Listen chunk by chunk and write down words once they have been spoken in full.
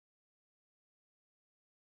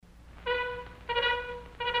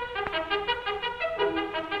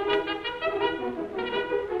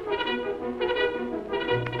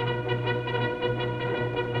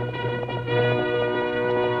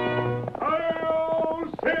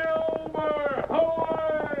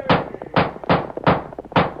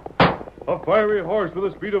fiery horse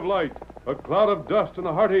with the speed of light, a cloud of dust, and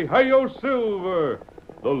a hearty Hi-Yo Silver,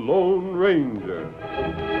 the Lone Ranger.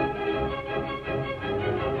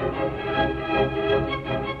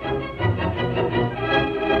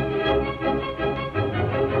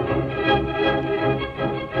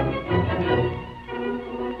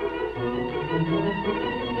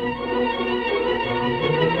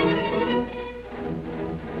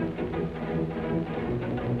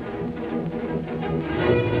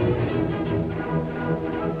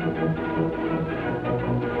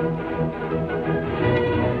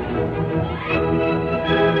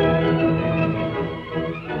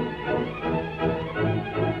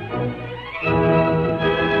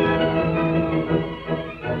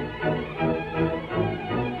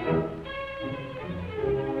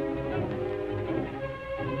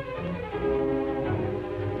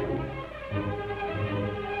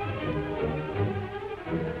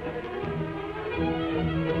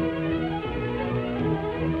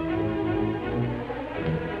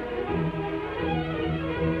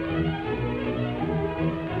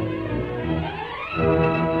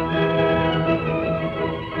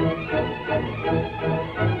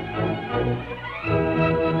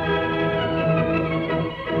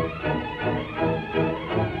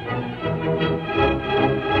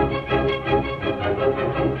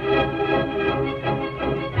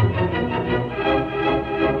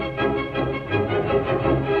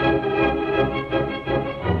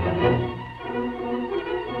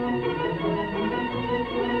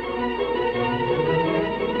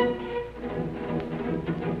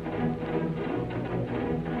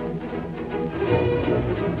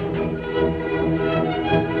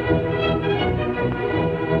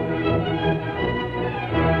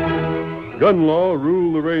 Gun law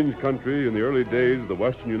ruled the range country in the early days of the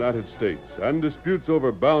western United States, and disputes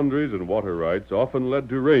over boundaries and water rights often led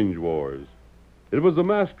to range wars. It was the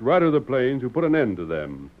masked rider of the plains who put an end to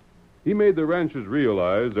them. He made the ranchers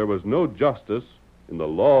realize there was no justice in the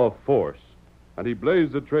law of force, and he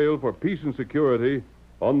blazed the trail for peace and security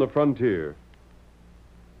on the frontier.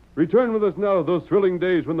 Return with us now to those thrilling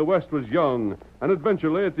days when the West was young, and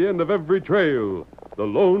adventure lay at the end of every trail. The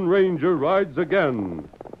Lone Ranger rides again.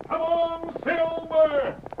 Come on,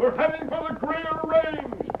 Silver! We're heading for the Greer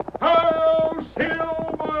Range! Hi-Yo,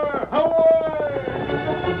 Silver! Away!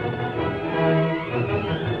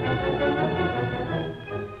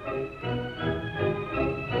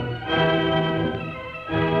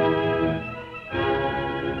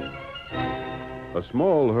 A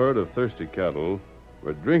small herd of thirsty cattle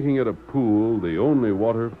were drinking at a pool, the only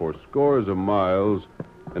water for scores of miles,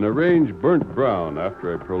 in a range burnt brown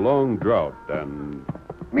after a prolonged drought, and...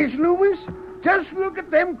 Miss Loomis, just look at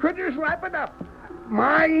them critters lapping up.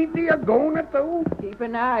 My, ain't they a-going at those? Keep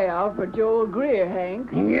an eye out for Joel Greer, Hank.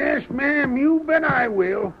 Yes, ma'am, you bet I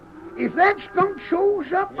will. If that skunk shows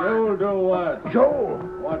up... Joel do what? Joel.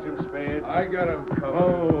 Watch him, Spade. I got him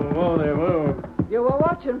covered. Oh, there, whoa. You were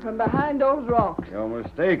watching from behind those rocks. You're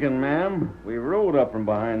mistaken, ma'am. We rode up from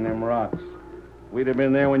behind them rocks. We'd have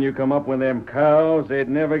been there when you come up with them cows. They'd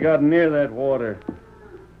never got near that water.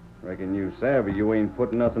 Reckon you savvy you ain't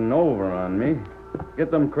putting nothing over on me.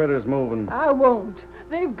 Get them critters moving. I won't.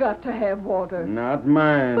 They've got to have water. Not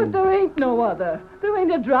mine. But there ain't no other. There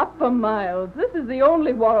ain't a drop for miles. This is the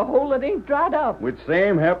only water hole that ain't dried up. Which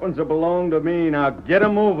same happens to belong to me. Now get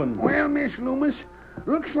 'em moving. Well, Miss Loomis,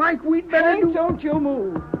 looks like we'd better Hank, don't you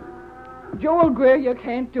move. Joel Greer, you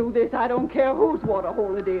can't do this. I don't care whose water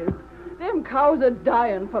hole it is. Them cows are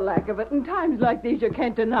dying for lack of it. In times like these, you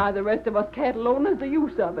can't deny the rest of us cattle owners the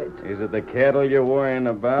use of it. Is it the cattle you're worrying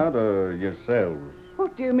about or yourselves?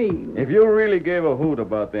 What do you mean? If you really gave a hoot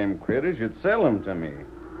about them critters, you'd sell 'em to me.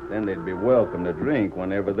 Then they'd be welcome to drink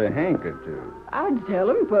whenever they hankered to. I'd sell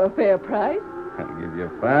them for a fair price. I'll give you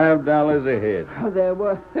 $5 a head. Oh, they're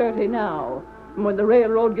worth 30 now. And when the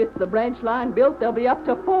railroad gets the branch line built, they'll be up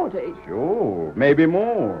to 40. Sure, maybe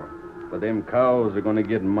more. But them cows are going to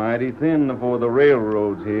get mighty thin before the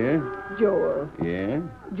railroad's here. Joel. Yeah?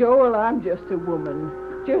 Joel, I'm just a woman.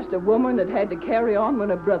 Just a woman that had to carry on when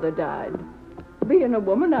her brother died. Being a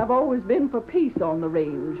woman, I've always been for peace on the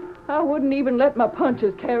range. I wouldn't even let my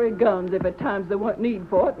punchers carry guns if at times there weren't need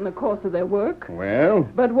for it in the course of their work. Well?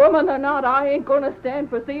 But woman or not, I ain't going to stand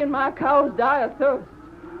for seeing my cows die of thirst.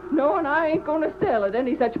 No, and I ain't going to sell at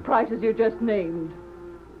any such price as you just named.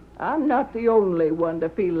 I'm not the only one to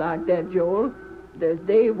feel like that, Joel. There's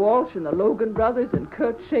Dave Walsh and the Logan brothers and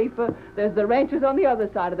Kurt Schaefer. There's the ranchers on the other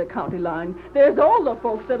side of the county line. There's all the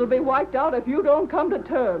folks that'll be wiped out if you don't come to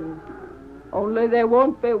terms. Only they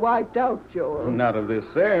won't be wiped out, Joel. Not of this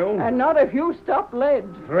sale. And not if you stop lead.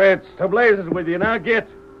 Threats to blazes with you. Now get.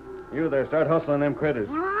 You there, start hustling them critters.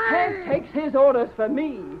 Hank takes his orders for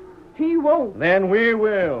me. He won't. Then we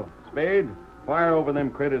will. Spade, fire over them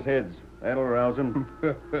critters' heads. That'll rouse them.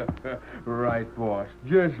 Right, boss.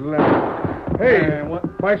 Just let him. Hey,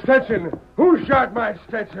 what? My Stetson. Who shot my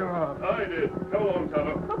Stetson off? I did. Come on,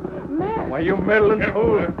 Tonto. Matt. Why, you meddling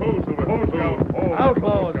fool.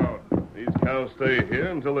 Outlaws. These cows stay here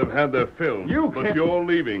until they've had their fill. But you're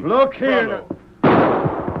leaving. Look here.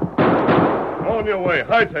 On your way.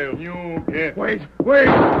 Hightail. You get. Wait.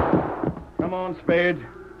 Come on, Spade.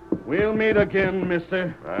 We'll meet again,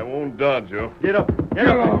 mister. I won't dodge you. Get up.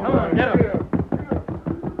 Come on, get up.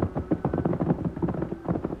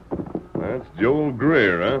 That's Joel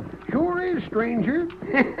Greer, huh? Sure is, stranger.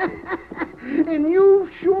 And you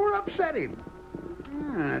sure upset him.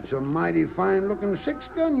 That's a mighty fine-looking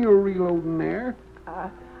 6-gun you're reloading there.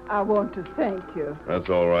 I want to thank you, That's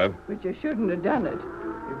all right. but you shouldn't have done it.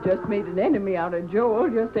 You've just made an enemy out of Joel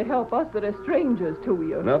just to help us that are strangers to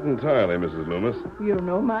you. Not entirely, Mrs. Loomis. You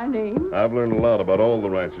know my name? I've learned a lot about all the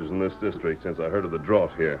ranchers in this district since I heard of the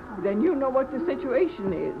drought here. Then you know what the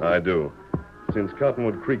situation is. I do. Since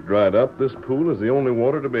Cottonwood Creek dried up, this pool is the only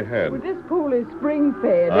water to be had. Well, this pool is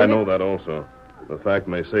spring-fed. I know that also. The fact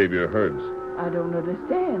may save your herds. I don't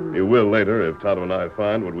understand. You will later if Tonto and I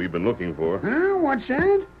find what we've been looking for. Huh? What's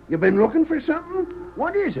that? You been looking for something?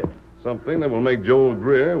 What is it? Something that will make Joel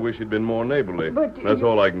Greer wish he'd been more neighborly. But That's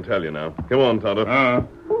all I can tell you now. Come on, Tonto.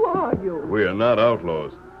 Who are you? We are not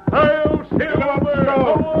outlaws. I'll see you away!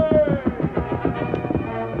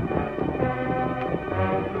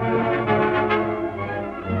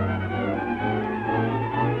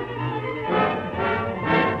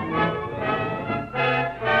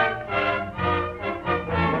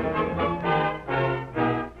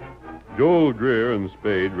 Joel Greer and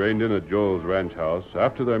Spade reined in at Joel's ranch house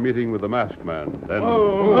after their meeting with the masked man. Then...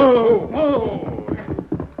 Whoa!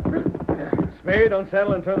 Spade,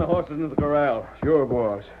 unsaddle and turn the horses into the corral. Sure,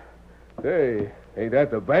 boss. Hey, ain't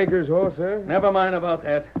that the banker's horse, sir? Never mind about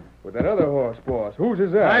that. But that other horse, boss, whose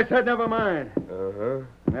is that? I said never mind. Uh-huh.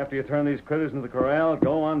 And after you turn these critters into the corral,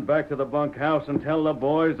 go on back to the bunkhouse and tell the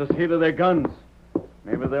boys to see to their guns.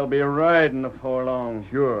 Maybe they'll be riding before long.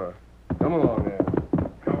 Sure. Come along, then.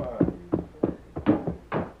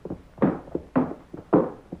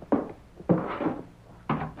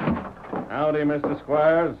 Howdy, Mr.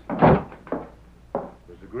 Squires.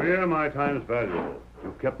 Mr. Greer, my time's valuable.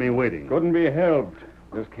 You've kept me waiting. Couldn't be helped.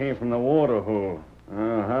 Just came from the water hole.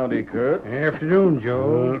 Howdy, Kurt. Afternoon,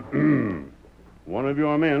 Joe. One of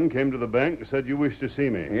your men came to the bank and said you wished to see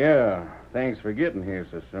me. Yeah, thanks for getting here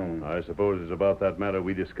so soon. I suppose it's about that matter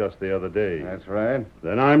we discussed the other day. That's right.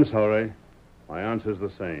 Then I'm sorry. My answer's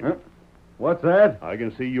the same. Huh? What's that? I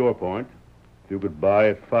can see your point. If you could buy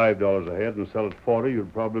at $5 a head and sell at $40,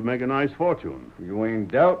 you'd probably make a nice fortune. You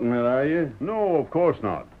ain't doubting it, are you? No, of course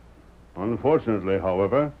not. Unfortunately,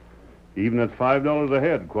 however, even at $5 a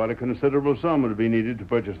head, quite a considerable sum would be needed to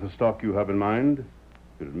purchase the stock you have in mind.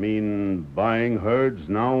 It would mean buying herds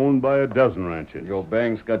now owned by a dozen ranches. Your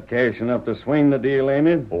bank's got cash enough to swing the deal, ain't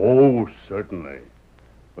it? Oh, certainly.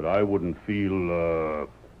 But I wouldn't feel,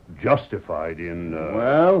 justified in,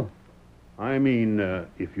 Well? I mean,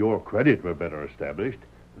 if your credit were better established,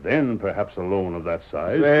 then perhaps a loan of that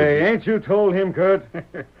size... Say, ain't you told him, Kurt?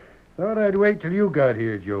 Thought I'd wait till you got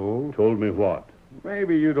here, Joel. Told me what?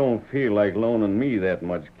 Maybe you don't feel like loaning me that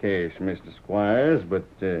much cash, Mr. Squires, but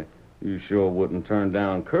you sure wouldn't turn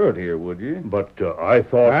down Kurt here, would you? But I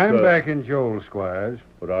thought... I'm backing Joel, Squires.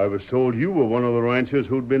 But I was told you were one of the ranchers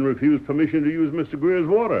who'd been refused permission to use Mr. Greer's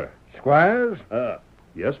water. Squires,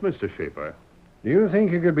 Yes, Mr. Schaefer. do you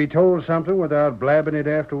think you could be told something without blabbing it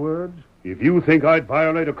afterwards? If you think I'd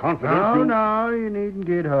violate a confidence... No, you needn't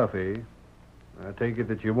get huffy. I take it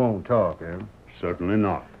that you won't talk, eh? Certainly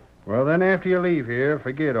not. Well, then after you leave here,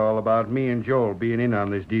 forget all about me and Joel being in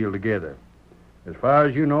on this deal together. As far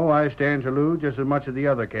as you know, I stand to lose just as much as the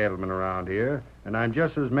other cattlemen around here, and I'm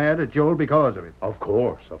just as mad at Joel because of it. Of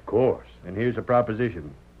course. And here's the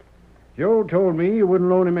proposition. Joel told me you wouldn't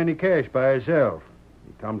loan him any cash by himself.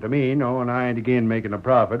 He come to me knowing I ain't again making a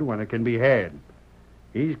profit when it can be had.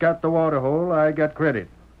 He's got the water hole, I got credit.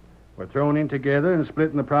 We're thrown in together and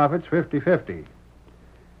splitting the profits 50-50.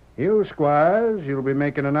 You, Squires, you'll be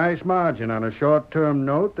making a nice margin on a short-term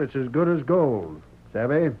note that's as good as gold.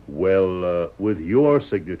 Savvy? Well, with your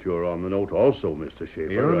signature on the note also, Mr.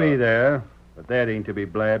 Schaefer... You'll be there, but that ain't to be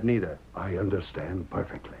blabbed neither. I understand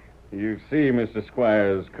perfectly. You see, Mr.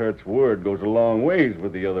 Squires, Kurt's word goes a long ways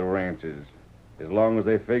with the other ranchers. As long as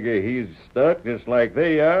they figure he's stuck just like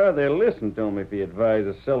they are, they'll listen to him if he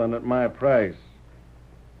advises selling at my price.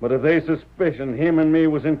 But if they suspicion him and me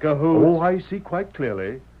was in cahoots... Oh, I see quite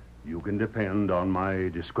clearly. You can depend on my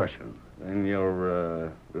discretion. Then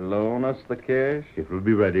you'll loan us the cash? It will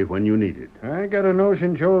be ready when you need it. I got a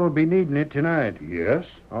notion Joe will be needing it tonight. Yes?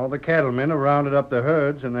 All the cattlemen have rounded up the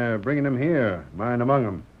herds, and they're bringing them here, mine among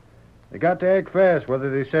them. They got to act fast,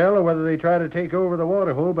 whether they sell or whether they try to take over the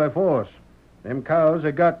water hole by force. Them cows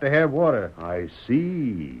have got to have water. I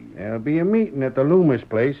see. There'll be a meeting at the Loomis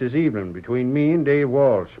place this evening between me and Dave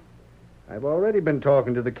Walsh. I've already been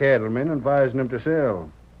talking to the cattlemen, advising them to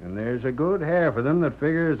sell. And there's a good half of them that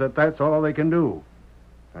figures that that's all they can do.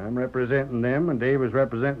 I'm representing them, and Dave is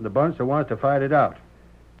representing the bunch that wants to fight it out.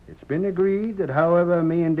 It's been agreed that however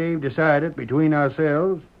me and Dave decide it between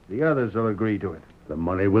ourselves, the others will agree to it. The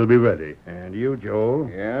money will be ready. And you, Joel,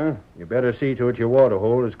 Yeah? you better see to it your water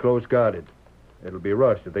hole is close guarded. It'll be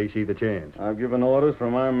rushed if they see the chance. I've given orders for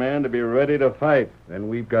my man to be ready to fight. Then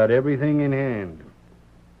we've got everything in hand.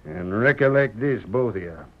 And recollect this, both of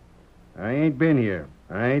you. I ain't been here.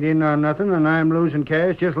 I ain't in on nothing, and I'm losing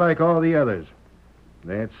cash just like all the others.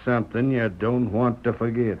 That's something you don't want to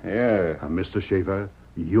forget. Yeah. Mr. Schaefer,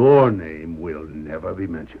 your name will never be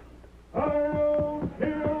mentioned.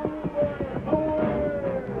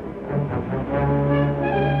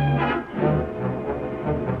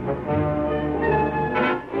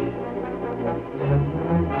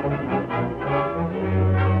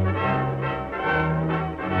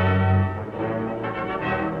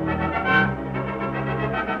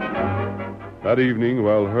 That evening,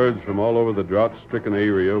 while herds from all over the drought-stricken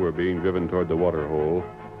area were being driven toward the water hole,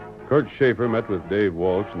 Kurt Schaefer met with Dave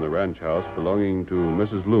Walsh in the ranch house belonging to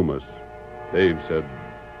Mrs. Loomis. Dave said,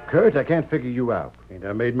 Kurt, I can't figure you out. Ain't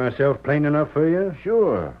I made myself plain enough for you?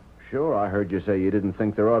 Sure. I heard you say you didn't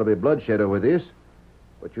think there ought to be bloodshed over this.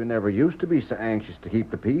 But you never used to be so anxious to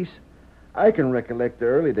keep the peace. I can recollect the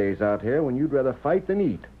early days out here when you'd rather fight than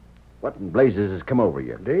eat. What in blazes has come over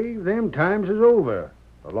you? Dave, them times is over.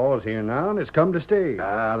 The law's here now, and it's come to stay.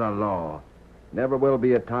 The law. Never will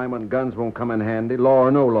be a time when guns won't come in handy, law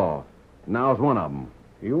or no law. Now's one of them.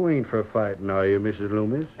 You ain't for fighting, are you, Mrs.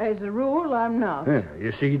 Loomis? As a rule, I'm not.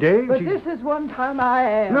 You see, Dave? But this is one time I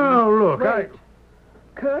am. No, look, Wait.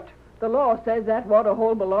 Kurt, the law says that water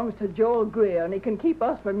hole belongs to Joel Greer, and he can keep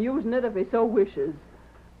us from using it if he so wishes.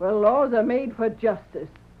 Well, laws are made for justice.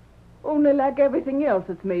 Only like everything else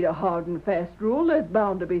that's made a hard and fast rule, there's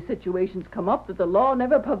bound to be situations come up that the law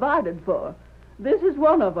never provided for. This is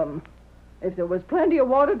one of them. If there was plenty of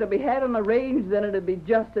water to be had on the range, then it'd be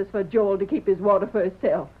justice for Joel to keep his water for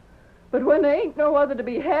himself. But when there ain't no other to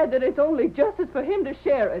be had, then it's only justice for him to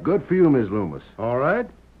share it. Good for you, Miss Loomis. All right.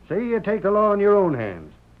 Say you take the law in your own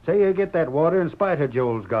hands. Say you get that water in spite of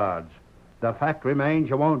Joel's guards. The fact remains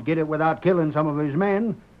you won't get it without killing some of his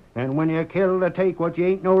men. And when you kill to take what you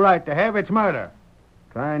ain't no right to have, it's murder.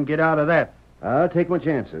 Try and get out of that. I'll take my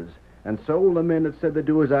chances. And so the men that said they'd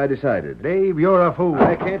do as I decided. Dave, you're a fool.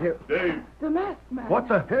 I can't hear... Dave, The masked man. What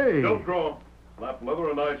the... Hey. don't draw. Slap leather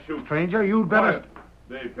and I shoot. Stranger, you'd better...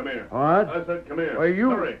 Quiet. Dave, come here. What? I said come here. Why, you...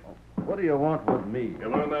 Hurry. What do you want with me? You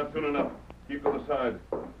learn that soon enough. Keep to the side.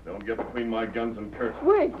 Don't get between my guns and Kurt.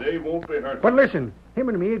 Wait. Dave won't be hurt. But listen, him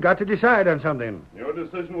and me have got to decide on something. Your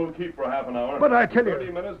decision will keep for half an hour. But I tell you-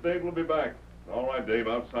 30 minutes, Dave will be back. All right, Dave,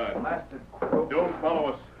 outside. Don't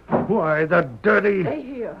follow us. Why, the dirty... Stay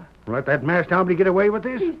here. Let that masked hombre get away with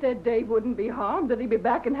this? He said Dave wouldn't be harmed, that he'd be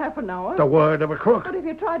back in half an hour. The word of a crook. But if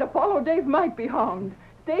you try to follow, Dave might be harmed.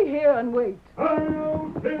 Stay here and wait.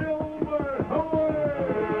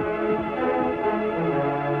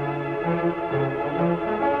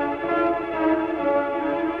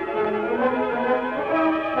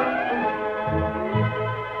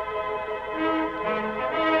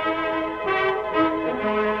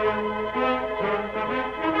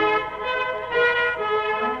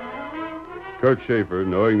 Kurt Schaefer,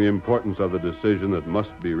 knowing the importance of the decision that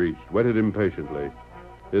must be reached, waited impatiently.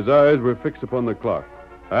 His eyes were fixed upon the clock,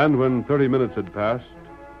 and when 30 minutes had passed,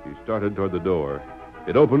 he started toward the door.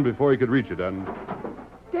 It opened before he could reach it, and...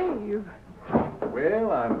 Dave.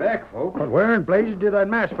 Well, I'm back, folks. But where in blazes did that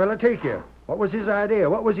masked fella take you? What was his idea?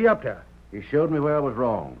 What was he up to? He showed me where I was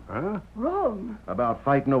wrong. Huh? Wrong. About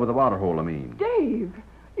fighting over the water hole, I mean. Dave.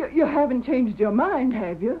 You haven't changed your mind,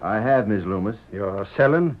 have you? I have, Miss Loomis. You're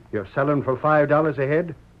selling? You're selling for $5 a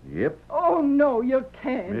head? Yep. Oh, no, you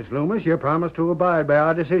can't. Miss Loomis, you promised to abide by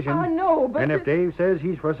our decision. I know, but... And if Dave says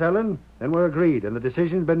he's for selling, then we're agreed, and the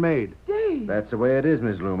decision's been made. Dave, That's the way it is,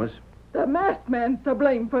 Miss Loomis. the masked man's to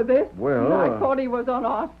blame for this. Well, I thought he was on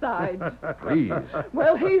our side. Please.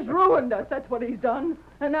 Well, he's ruined us, that's what he's done.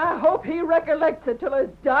 And I hope he recollects it till his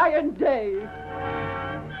dying day.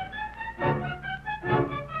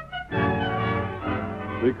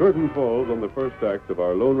 The curtain falls on the first act of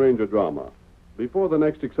our Lone Ranger drama. before the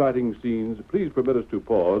next exciting scenes, please permit us to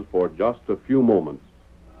pause for just a few moments.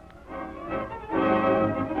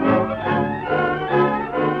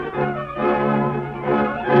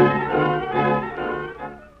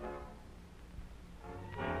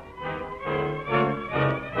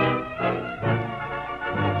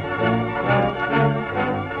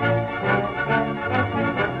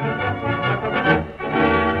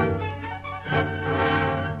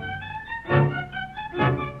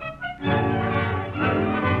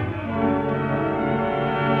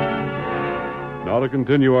 Now to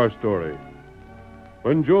continue our story.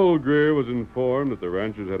 When Joel Greer was informed that the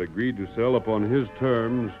ranchers had agreed to sell upon his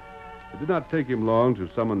terms, it did not take him long to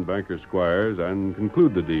summon banker Squires and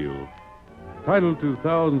conclude the deal. Title to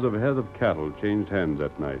thousands of head of cattle changed hands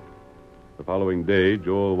that night. The following day,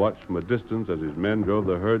 Joel watched from a distance as his men drove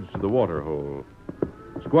the herds to the water hole.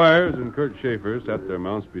 Squires and Kurt Schaefer sat their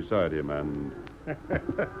mounts beside him and...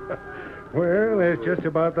 Well, that's just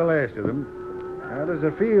about the last of them. How does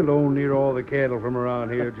it feel to own near all the cattle from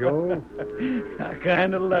around here, Joel? I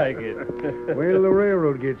kind of like it. Well, the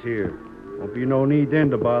railroad gets here. Won't be no need then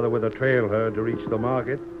to bother with a trail herd to reach the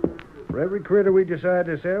market. For every critter we decide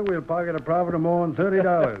to sell, we'll pocket a profit of more than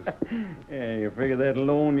 $30. Yeah, you figure that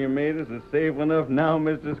loan you made us is safe enough now,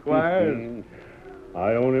 Mr. Squires?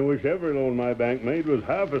 I only wish every loan my bank made was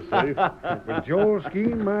half as safe. With Joel's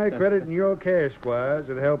scheme, my credit and your cash, Squires,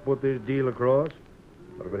 would help put this deal across.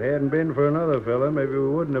 But if it hadn't been for another fella, maybe we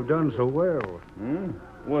wouldn't have done so well.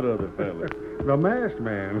 What other fella? The masked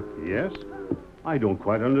man. Yes? I don't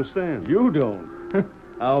quite understand. You don't.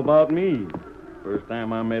 How about me? First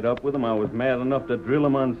time I met up with him, I was mad enough to drill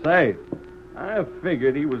him on sight. I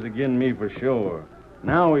figured he was agin me for sure.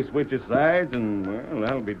 Now he switches sides, and, well,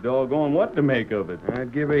 that'll be doggone what to make of it.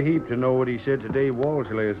 I'd give a heap to know what he said to Dave Walsh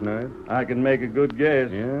last night. I can make a good guess.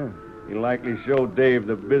 Yeah? He likely showed Dave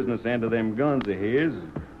the business end of them guns of his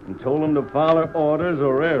and told him to follow orders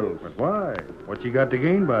or else. But why? What's he got to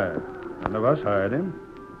gain by it? None of us hired him.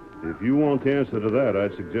 If you want the answer to that,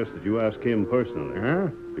 I'd suggest that you ask him personally. Huh?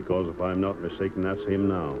 Because if I'm not mistaken, that's him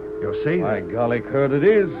now. You'll see By that. golly, Kurt, it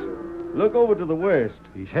is. Look over to the west.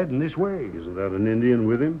 He's heading this way. Isn't that an Indian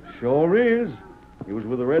with him? Sure is. He was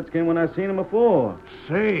with a redskin when I seen him before.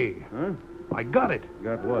 Say, Huh? I got it.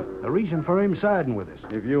 Got what? The reason for him siding with us.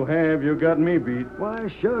 If you have, you got me beat.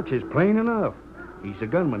 Why, shucks, it's plain enough. He's a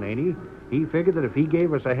gunman, ain't he? He figured that if he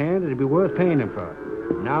gave us a hand, it'd be worth paying him for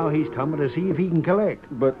it. Now he's coming to see if he can collect.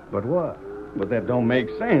 But what? that don't make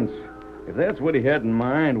sense. If that's what he had in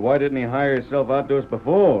mind, why didn't he hire himself out to us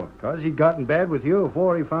before? Because he'd gotten bad with you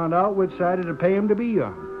before he found out which side it'd pay him to be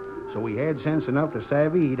on. So he had sense enough to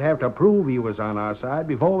savvy he'd have to prove he was on our side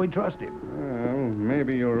before we trust him. Well,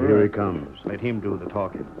 maybe you're right. Here he comes. Let him do the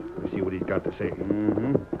talking. We'll see what he's got to say.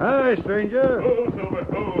 Mm-hmm. Hi, stranger. Oh, Silver.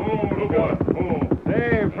 Oh, look out. Oh.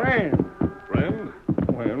 Hey, friend. Friend,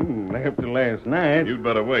 Well, after last night... you'd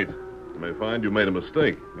better wait. You may find you made a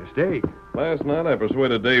mistake. Mistake. Last night I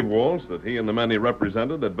persuaded Dave Walsh that he and the man he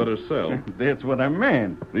represented had better sell. That's what I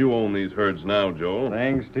meant. You own these herds now, Joel.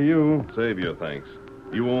 Thanks to you. Save your thanks.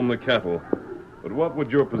 You own the cattle. But what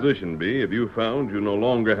would your position be if you found you no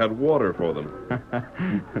longer had water for them?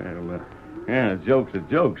 Well, yeah, a joke's a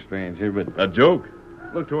joke, stranger, but... A joke?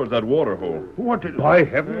 Look towards that water hole. What did... By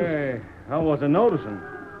heavens. Hey, I wasn't noticing.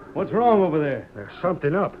 What's wrong over there? There's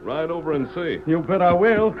something up. Ride over and see. You bet I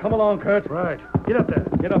will. Come along, Kurt. Right. Get up there.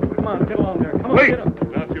 Get up. Come on, get along there. Come on, Wait. get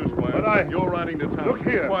up. Not you, Squire. But You're riding to town. Look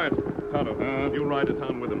here. Quiet. Tonto, you ride to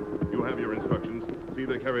town with him. You have your instructions. See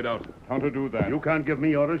they're carried out. Tonto, do that. You can't give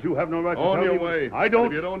me orders. You have no right to On tell your me. way. I don't.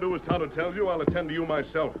 If you don't do as Tonto tells you, I'll attend to you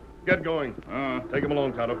myself. Get going. Take him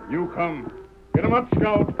along, Tonto. You come. Get him up,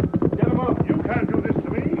 Scout. Get him up. You can't do this to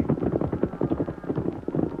me.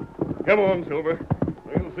 Come on, Silver.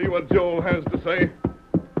 We'll see what Joel has to say.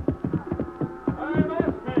 Hi,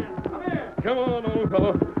 masked man. Come here. Come on, old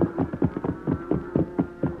fellow.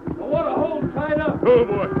 The water hole's tied up. Oh,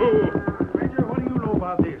 boy. Oh, Stranger, what do you know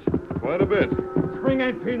about this? quite a bit. Spring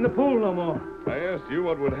ain't feeding the pool no more. I asked you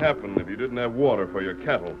what would happen if you didn't have water for your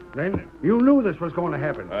cattle. Then you knew this was going to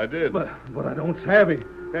happen. I did. But I don't savvy.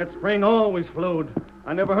 That spring always flowed.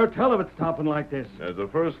 I never heard tell of it stopping like this. There's a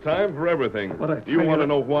first time for everything. But I Do you tell want you- to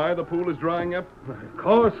know why the pool is drying up? Of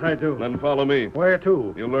course I do. Then follow me. Where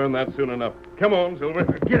to? You'll learn that soon enough. Come on, Silver.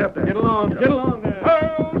 Get up there. Get along. Get along there.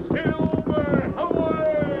 Hail, Silver!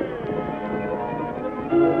 Away!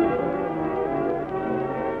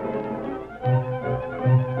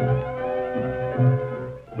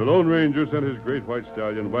 The Lone Ranger sent his great white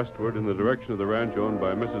stallion westward in the direction of the ranch owned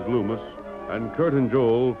by Mrs. Loomis, and Kurt and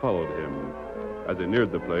Joel followed him. As they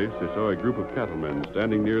neared the place, they saw a group of cattlemen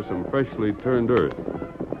standing near some freshly turned earth.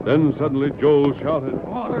 Then suddenly Joel shouted.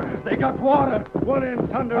 Water! They got water! What in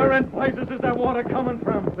thunder? Where in places is that water coming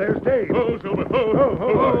from? There's Dave. Oh, Silver.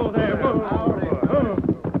 Oh, there.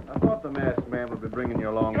 I thought the masked man would be bringing you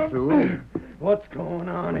along, too. What's going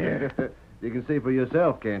on here? You can see for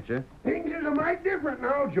yourself, can't you? Things is a mite different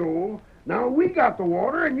now, Joel. Now we got the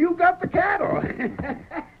water and you got the cattle.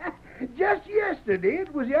 Just yesterday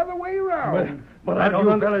it was the other way around. But how do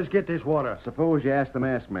you fellas get this water? Suppose you ask the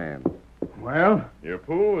masked man. Well, Your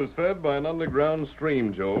pool is fed by an underground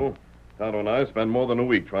stream, Joel. Tonto and I spent more than a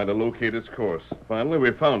week trying to locate its course. Finally,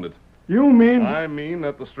 we found it. You mean... I mean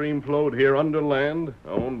that the stream flowed here under land,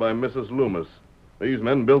 owned by Mrs. Loomis. These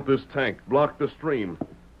men built this tank, blocked the stream.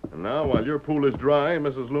 And now, while your pool is dry,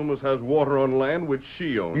 Mrs. Loomis has water on land which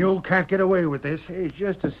she owns. you can't get away with this. Hey,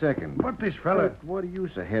 just a second. But this fella... What are you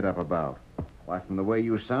so head up about? Why, from the way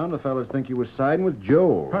you sound, the fellas think you were siding with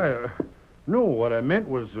Joel. No, what I meant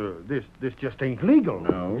was this just ain't legal.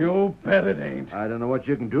 No. You bet it ain't. I don't know what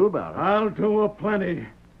you can do about it. I'll do a plenty.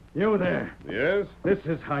 You there. Yes? This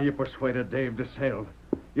is how you persuaded Dave to sail.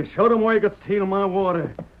 You showed him where you could steal my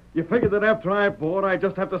water. You figured that after I bought, I'd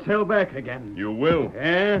just have to sail back again. You will.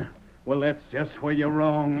 Yeah? Well, that's just where you're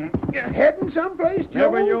wrong. You're heading someplace,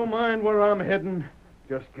 Joel? Never you mind where I'm heading.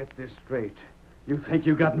 Just get this straight. You think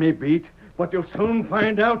you got me beat, but you'll soon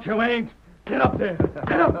find out you ain't. Get up there.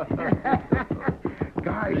 Get up.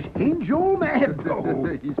 Gosh, ain't Joel mad,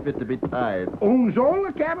 though? He's fit to be tied. Owns all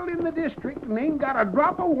the cattle in the district and ain't got a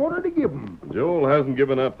drop of water to give 'em. Joel hasn't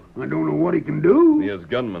given up. I don't know what he can do. He has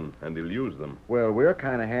gunmen, and he'll use them. Well, we're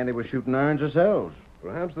kind of handy with shooting irons ourselves.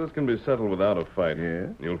 Perhaps this can be settled without a fight. Yeah?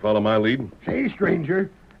 You'll follow my lead? Say, stranger,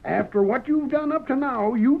 after what you've done up to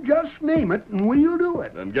now, you just name it and we'll do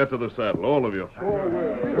it. Then get to the saddle, all of you.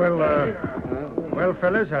 Well,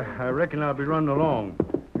 fellas, I reckon I'll be running along.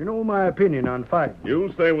 You know my opinion on fighting.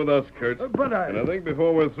 You'll stay with us, Kurt. But And I think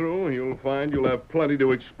before we're through, you'll find you'll have plenty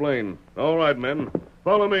to explain. All right, men.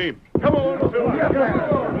 Follow me. Come on,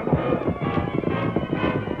 Silver.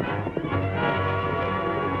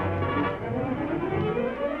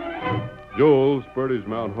 Joel spurred his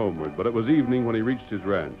mount homeward, but it was evening when he reached his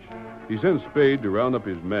ranch. He sent Spade to round up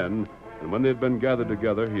his men, and when they had been gathered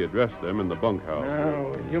together, he addressed them in the bunkhouse.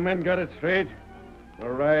 Now, you men got it straight.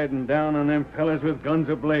 We're riding down on them fellas with guns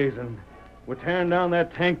a-blazing. We're tearing down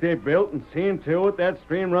that tank they built and seeing to it that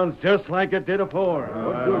stream runs just like it did afore.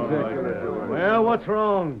 Well, what's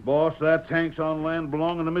wrong? Boss, that tank's on land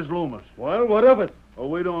belonging to Miss Loomis. Well, what of it? Oh,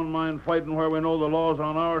 we don't mind fighting where we know the law's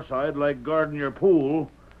on our side, like guarding your pool,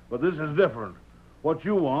 but this is different. What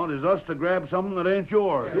you want is us to grab something that ain't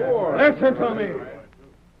yours. Listen to me.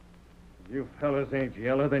 If you fellas ain't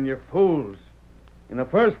yellow, then you're fools. In the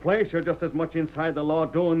first place, you're just as much inside the law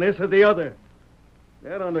doing this as the other.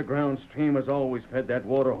 That underground stream has always fed that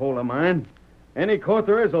water hole of mine. Any court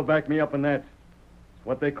there is will back me up in that. It's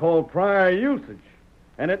what they call prior usage.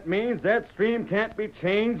 And it means that stream can't be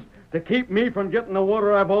changed to keep me from getting the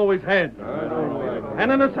water I've always had.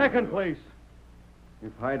 And in the second place,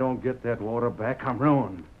 if I don't get that water back, I'm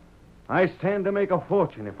ruined. I stand to make a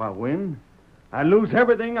fortune if I win. I lose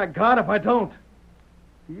everything I got if I don't.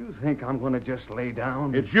 Do you think I'm going to just lay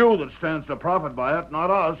down? It's you that stands to profit by it, not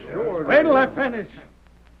us. Wait till I finish.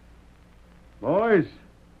 Boys,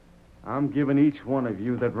 I'm giving each one of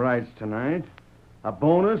you that rides tonight a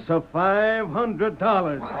bonus of $500.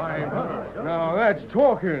 Now, that's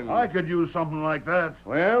talking. I could use something like that.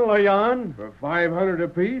 Well, Leon, For $500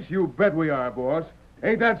 apiece, you bet we are, boss.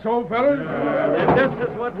 Ain't that so, fellas? and this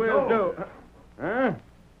is what we'll do. Huh?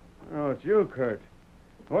 Oh, it's you, Kurt.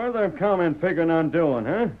 What are them cowmen figuring on doing,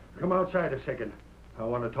 huh? Come outside a second. I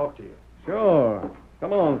want to talk to you. Sure.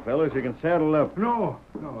 Come on, fellas. You can saddle up. No,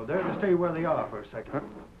 they're to stay where they are for a second.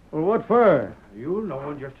 Well, what for? You'll know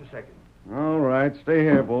in just a second. All right. Stay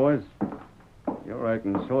here, boys. You're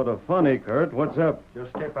acting sort of funny, Kurt. What's up?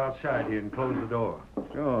 Just step outside here and close the door.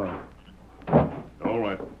 Sure. All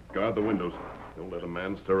right. Guard the windows. Don't let a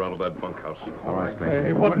man stir out of that bunkhouse. All right,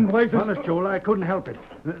 Hey, what in places? Honest, Joel, I couldn't help it.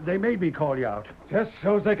 They made me call you out. Just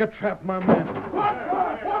so's they could trap my men.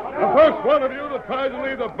 The first one of you that tries to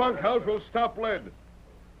leave the bunkhouse will stop lead.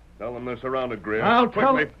 Tell them they're surrounded, Greer. I'll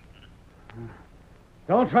tell Quickly.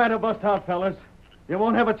 Don't try to bust out, fellas. You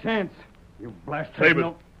won't have a chance. You blasted. Save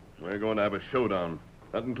it. We're going to have a showdown.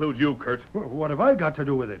 That includes you, Kurt. What have I got to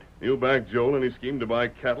do with it? You backed Joel, and he schemed to buy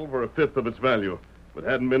cattle for a fifth of its value. If it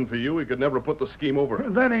hadn't been for you, he could never put the scheme over.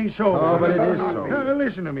 That ain't so. Oh, but it is so.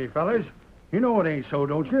 Listen to me, fellas. You know it ain't so,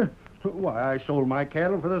 don't you? Why, I sold my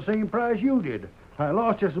cattle for the same price you did. I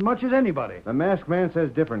lost just as much as anybody. The masked man says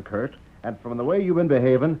different, Kurt. And from the way you've been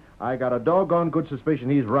behaving, I got a doggone good suspicion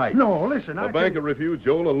he's right. No, listen, The banker refused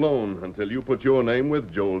Joel a loan until you put your name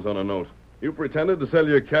with Joel's on a note. You pretended to sell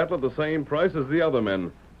your cattle at the same price as the other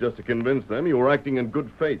men, just to convince them you were acting in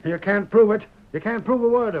good faith. You can't prove it. You can't prove a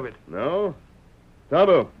word of it. No?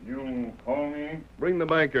 Tonto, You call me? bring the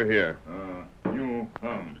banker here. You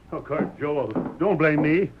come. Oh, Kurt, Joel, don't blame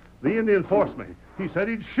me. The Indian forced me. He said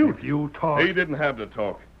he'd shoot. If you talk... He didn't have to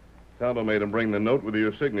talk. Tonto made him bring the note with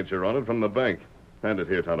your signature on it from the bank. Hand it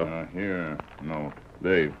here, Tonto. Here. No.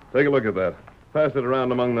 Dave, take a look at that. Pass it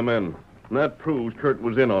around among the men. And that proves Kurt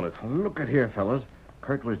was in on it. Look at here, fellas.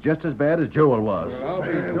 Kurt was just as bad as Joel was.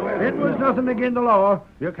 It was nothing against the law.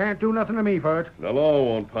 You can't do nothing to me for it. The law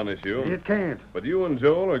won't punish you. It can't. But you and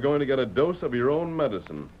Joel are going to get a dose of your own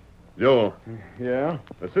medicine. Joel, Yeah?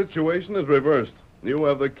 the situation is reversed. You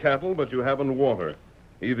have the cattle, but you haven't water.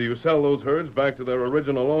 Either you sell those herds back to their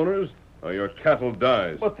original owners, or your cattle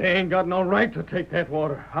dies. But they ain't got no right to take that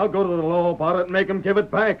water. I'll go to the law about it and make 'em give it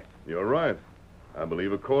back. You're right. I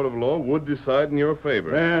believe a court of law would decide in your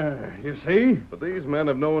favor. You see? But these men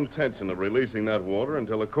have no intention of releasing that water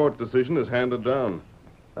until a court decision is handed down.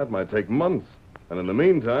 That might take months. And in the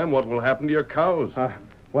meantime, what will happen to your cows?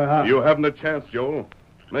 You haven't a chance, Joel.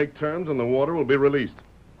 Make terms and the water will be released.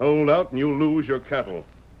 Hold out and you'll lose your cattle,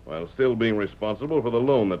 while still being responsible for the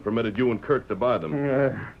loan that permitted you and Kurt to buy them.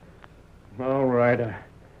 All right.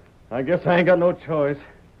 I guess I ain't got no choice.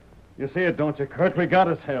 You see it, don't you, Kurt? We got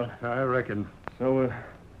us held. I reckon. So,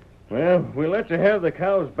 we'll let you have the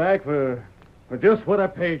cows back for just what I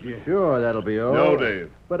paid you. Sure, that'll be all. No, Dave.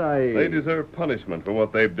 But They deserve punishment for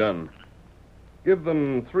what they've done. Give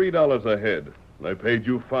them $3 a head. They paid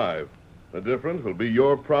you $5. The difference will be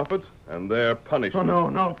your profit and their punishment. Oh,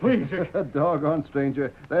 no, please. Doggone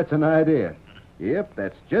stranger. That's an idea. Yep,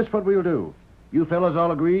 that's just what we'll do. You fellas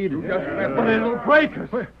all agreed? But it'll break us.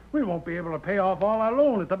 We won't be able to pay off all our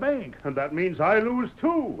loan at the bank. And that means I lose,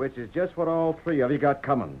 too. Which is just what all three of you got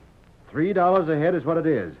coming. $3 a head is what it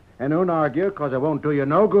is. And don't argue, because it won't do you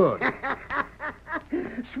no good.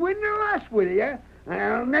 Swindle us, will you?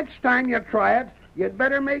 Well, next time you try it, you'd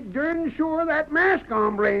better make darn sure that mask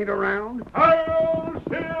hombre ain't around. Hail,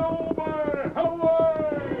 Silver!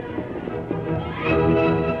 Away!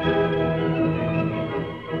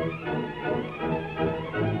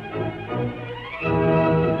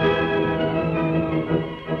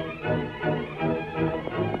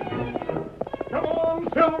 Come on,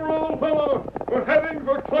 Silver, old fellow! We're heading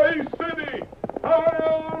for Clay City!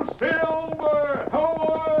 Hail, Silver!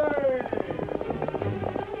 Away!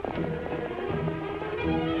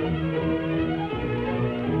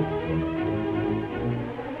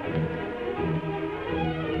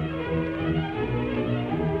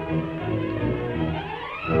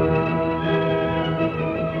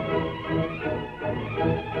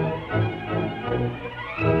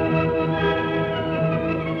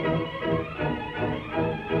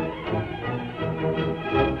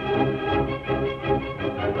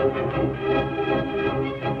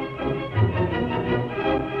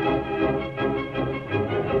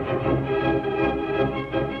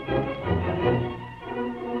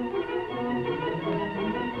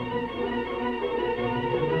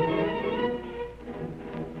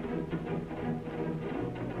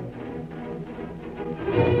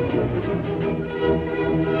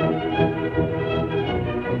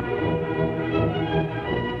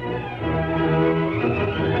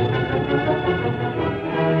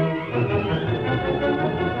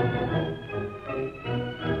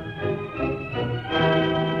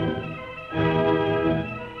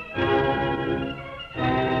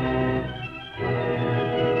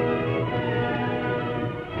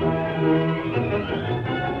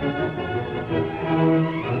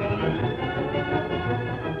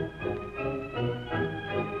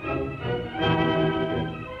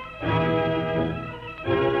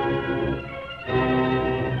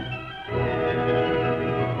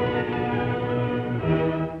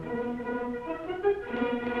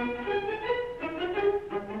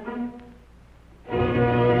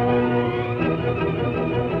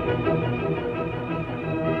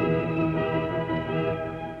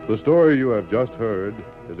 The story you have just heard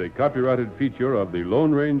is a copyrighted feature of the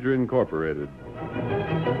Lone Ranger Incorporated.